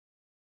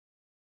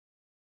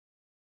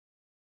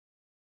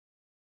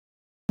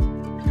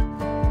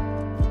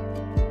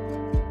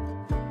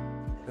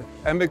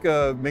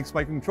Ambiq makes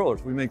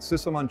microcontrollers. We make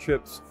system on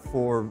chips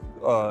for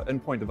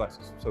endpoint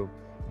devices. So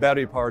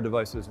battery powered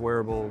devices,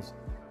 wearables,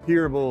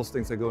 hearables,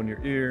 things that go in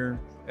your ear,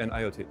 and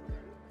IoT.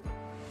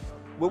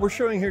 What we're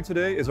showing here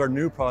today is our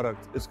new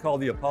product. It's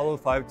called the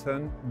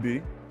Apollo510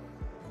 AI.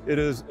 It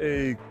is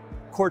a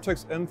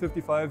Cortex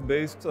M55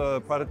 based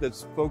product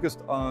that's focused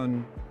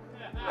on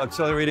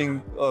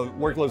accelerating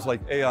workloads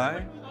like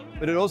AI,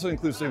 but it also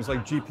includes things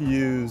like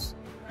GPUs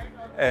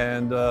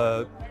and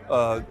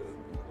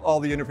all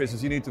the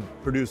interfaces you need to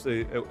produce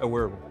a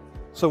wearable.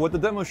 So what the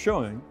demo is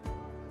showing,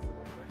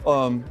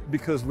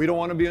 because we don't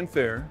want to be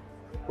unfair,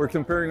 we're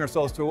comparing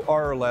ourselves to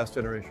our last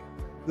generation.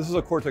 This is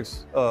a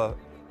Cortex,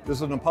 this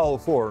is an Apollo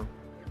 4,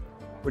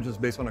 which is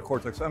based on a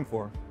Cortex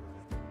M4.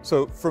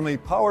 So from a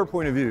power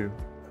point of view,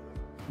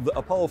 the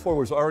Apollo 4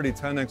 was already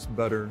 10x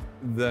better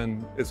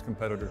than its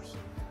competitors.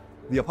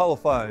 The Apollo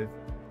 5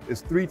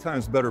 is 3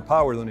 times better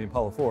power than the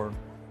Apollo 4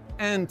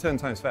 and 10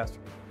 times faster.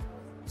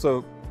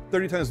 So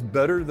 30 times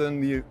better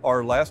than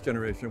our last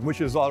generation, which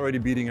is already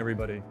beating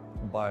everybody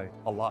by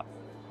a lot.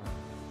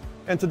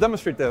 And to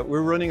demonstrate that,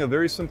 we're running a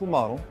very simple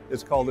model.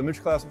 It's called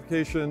image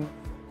classification.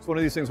 It's one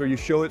of these things where you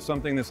show it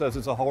something that says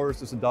it's a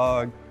horse, it's a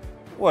dog,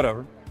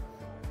 whatever.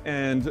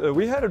 And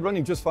we had it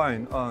running just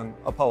fine on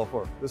Apollo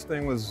 4. This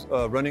thing was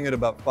running at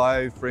about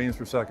 5 frames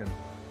per second,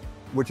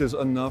 which is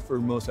enough for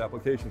most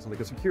applications.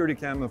 Like a security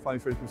camera,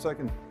 5 frames per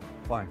second,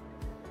 fine.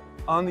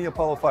 On the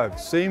Apollo 5,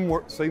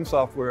 same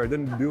software. I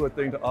didn't do a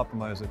thing to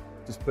optimize it.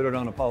 Just put it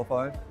on Apollo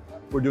 5.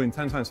 We're doing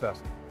 10 times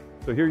faster.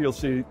 So here you'll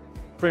see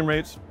frame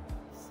rates,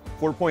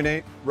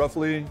 4.8,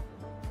 roughly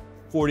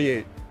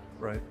 48,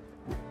 right?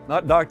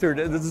 Not doctored,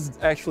 this is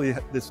actually,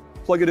 just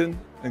plug it in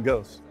and it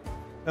goes.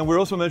 And we're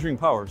also measuring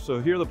power. So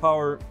here the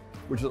power,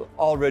 which is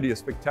already a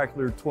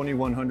spectacular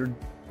 2100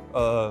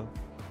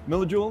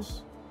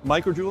 millijoules,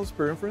 microjoules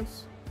per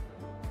inference,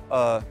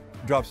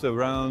 drops to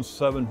around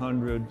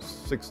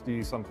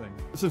 760 something.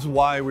 This is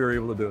why we were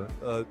able to do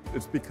it.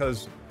 It's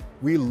because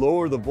we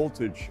lower the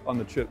voltage on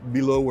the chip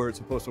below where it's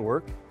supposed to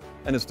work,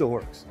 and it still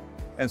works.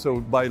 And so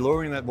by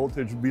lowering that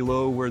voltage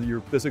below where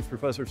your physics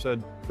professor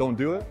said, don't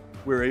do it,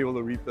 we were able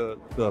to reap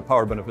the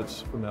power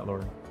benefits from that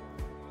lowering.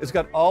 It's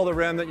got all the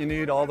RAM that you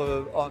need, all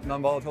the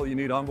non-volatile you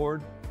need on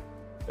board.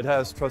 It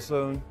has trust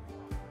zone.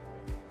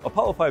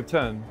 Apollo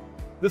 510,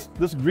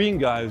 this green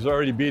guy is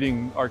already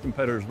beating our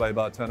competitors by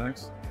about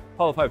 10x.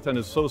 Apollo 510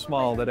 is so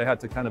small that I had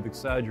to kind of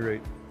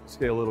exaggerate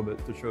scale a little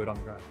bit to show it on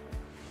the graph.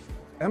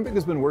 Ambiq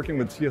has been working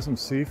with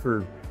TSMC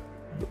for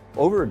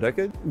over a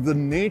decade. The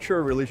nature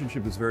of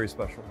relationship is very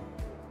special.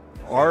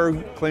 Our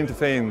claim to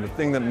fame, the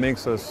thing that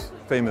makes us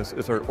famous,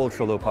 is our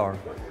ultra low power.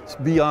 It's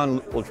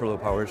beyond ultra low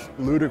power, it's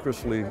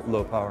ludicrously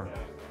low power.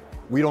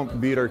 We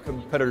don't beat our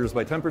competitors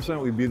by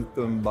 10%, we beat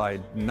them by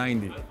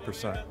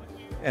 90%.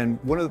 And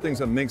one of the things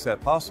that makes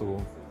that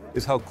possible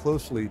is how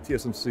closely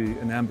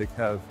TSMC and Ambiq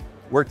have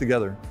worked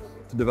together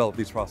to develop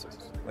these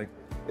processes. Like,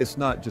 it's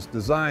not just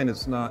design,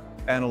 it's not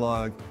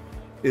analog,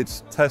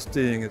 it's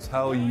testing, it's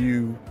how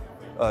you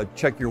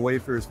check your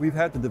wafers. We've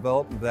had to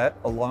develop that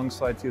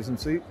alongside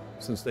TSMC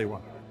since day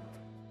one.